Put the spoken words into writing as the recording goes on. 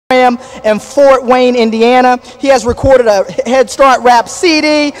Auditorium in Fort Wayne, Indiana. He has recorded a Head Start rap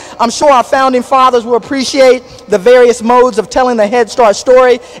CD. I'm sure our founding fathers will appreciate the various modes of telling the Head Start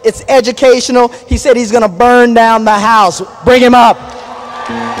story. It's educational. He said he's going to burn down the house. Bring him up.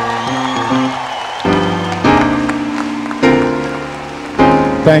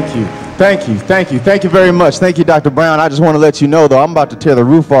 Thank you. Thank you, thank you, thank you very much. Thank you, Dr. Brown. I just want to let you know, though, I'm about to tear the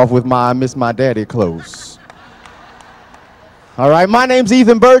roof off with my I Miss My Daddy clothes. All right, my name's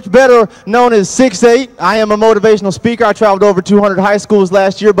Ethan Birch, better known as 6'8". I am a motivational speaker. I traveled over 200 high schools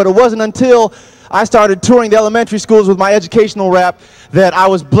last year, but it wasn't until I started touring the elementary schools with my educational rap that I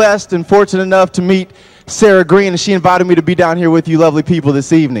was blessed and fortunate enough to meet Sarah Green, and she invited me to be down here with you lovely people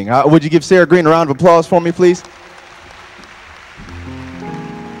this evening. Would you give Sarah Green a round of applause for me, please?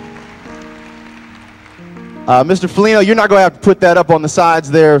 Mr. Felino, you're not going to have to put that up on the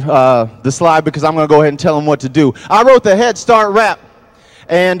sides there, the slide, because I'm going to go ahead and tell him what to do. I wrote the Head Start rap,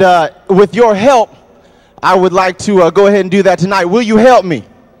 and with your help, I would like to go ahead and do that tonight. Will you help me?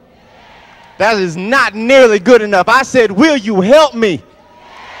 That is not nearly good enough. I said, will you help me?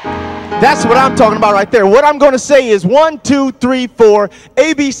 That's what I'm talking about right there. What I'm going to say is 1, 2, 3, 4,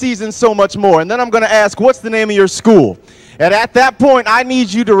 ABCs and so much more. And then I'm going to ask, what's the name of your school? And at that point, I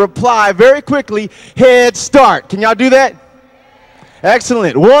need you to reply very quickly, Head Start. Can y'all do that?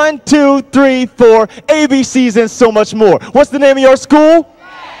 Excellent. 1, 2, 3, 4, ABCs and so much more. What's the name of your school?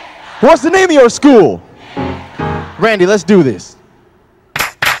 What's the name of your school? Randy, let's do this.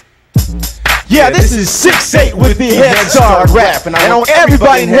 Yeah, this is 6'8" with the Head Start rap. And I want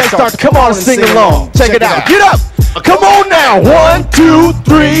everybody in Head Start to come on and sing along. Check it out. Get up. Come on now. 1, 2,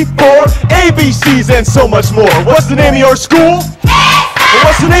 3, 4, ABCs and so much more. What's the name of your school?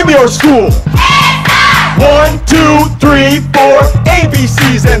 What's the name of your school? 1, 2, 3, 4,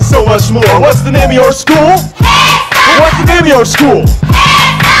 ABCs and so much more. What's the name of your school? What's the name of your school?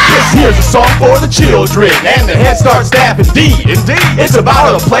 Here's a song for the children and the Head Start staff, indeed. It's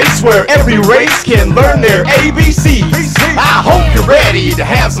about a place where every race can learn their ABCs. I hope you're ready to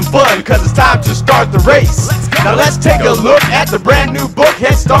have some fun, because it's time to start the race. Now let's take a look at the brand new book,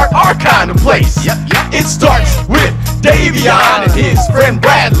 Head Start, Our Kind of Place. It starts with Davion and his friend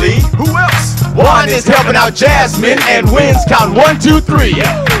Bradley. Who else? One is helping out Jasmine and wins count 1, 2, 3.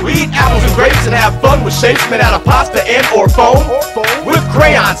 We eat apples and grapes and have fun with shapes made out of pasta and or foam. With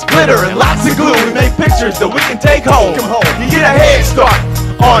crayons, glitter, and lots of glue, we make pictures that we can take home. You get a head start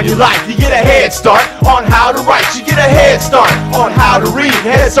on your life. You get a head start on how to write. You get a head start on how to read.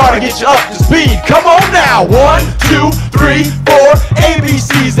 Head start to get you up to speed. Come on now. 1, 2, 3, 4,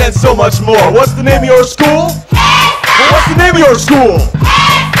 ABCs and so much more. What's the name of your school? What's the name of your school?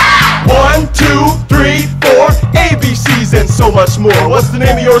 1, 2, 3, 4, ABCs and so much more. What's the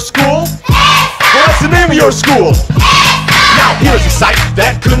name of your school? What's the name of your school? Now here's a sight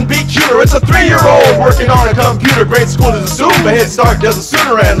that couldn't be cuter. It's a 3-year-old working on a computer. Grade school is assumed, but Head Start does it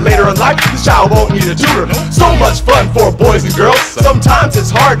sooner, and later in life the child won't need a tutor. So much fun for boys and girls. Sometimes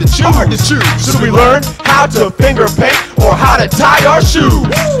it's hard to choose. Should we learn how to finger paint or how to tie our shoes?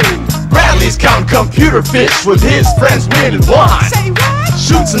 Bradley's counting computer fish with his friends Win and Wine.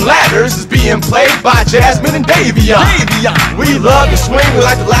 Shoots and Ladders is being played by Jasmine and Davion. We love to swing, we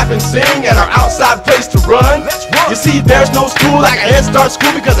like to laugh and sing at our outside place to run. You see, there's no school like a Head Start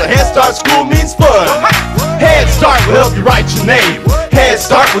school, because a Head Start school means fun. Head Start will help you write your name. Head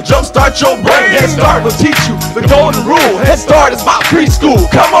Start will jumpstart your brain. Head Start will teach you the golden rule. Head Start is about preschool.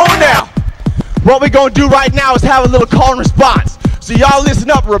 Come on now. What we're gonna do right now is have a little call and response. So y'all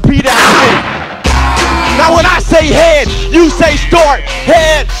listen up and repeat after me. Now when I say head, you say start.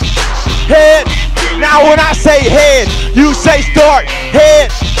 Head, head. Now when I say head, you say start.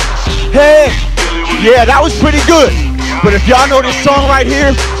 Head, head. Yeah, that was pretty good. But if y'all know this song right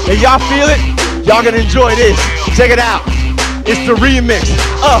here and y'all feel it, y'all gonna enjoy this. Check it out. It's the remix.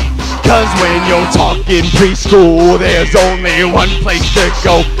 Cause when you're talking preschool, there's only one place to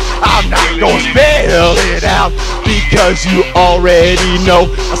go. I'm not gonna spell it out because you already know.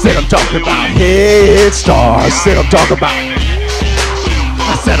 I said I'm talking about Head Start. I said I'm talking about.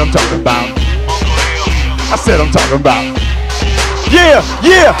 I said I'm talking about. I said I'm talking about. Yeah,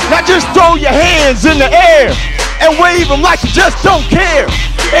 yeah. Now just throw your hands in the air and wave them like you just don't care.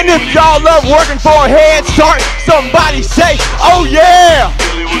 And if y'all love working for a Head Start, somebody say, oh yeah.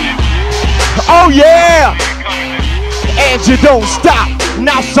 Oh yeah. And you don't stop.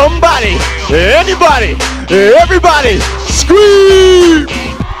 Now somebody, anybody, everybody, scream!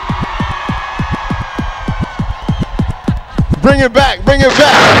 Bring it back, bring it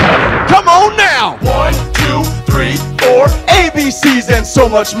back. Come on now. 1, 2, 3, 4, ABCs and so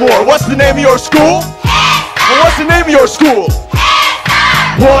much more. What's the name of your school? What's the name of your school?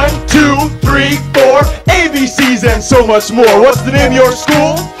 1, 2, 3, 4, ABCs and so much more. What's the name of your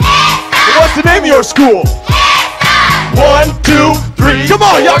school? What's the name of your school? 1, 2, 3. Come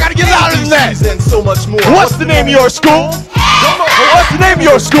on, y'all gotta get louder than that. And so much more. What's the name of your school? What's the name of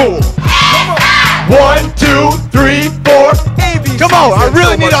your school? 1, 2, 3, 4. ABCs. Come on, I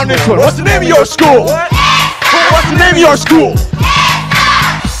really need on this one. What's the name of your school? What's the name of your school?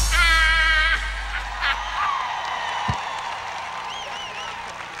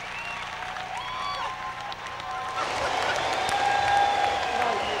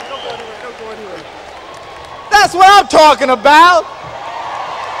 That's what I'm talking about.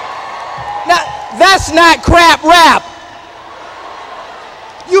 Now, that's not crap rap.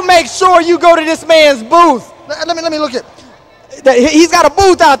 You make sure you go to this man's booth. Let me look at. He's got a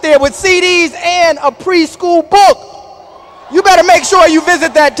booth out there with CDs and a preschool book. You better make sure you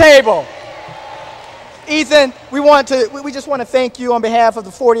visit that table. Ethan, we just want to thank you on behalf of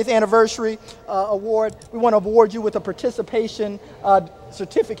the 40th anniversary award. We want to award you with a participation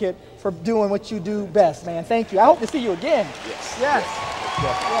certificate for doing what you do best, man. Thank you. I hope to see you again. Yes. Yes.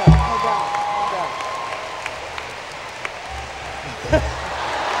 Yes. No doubt. No doubt.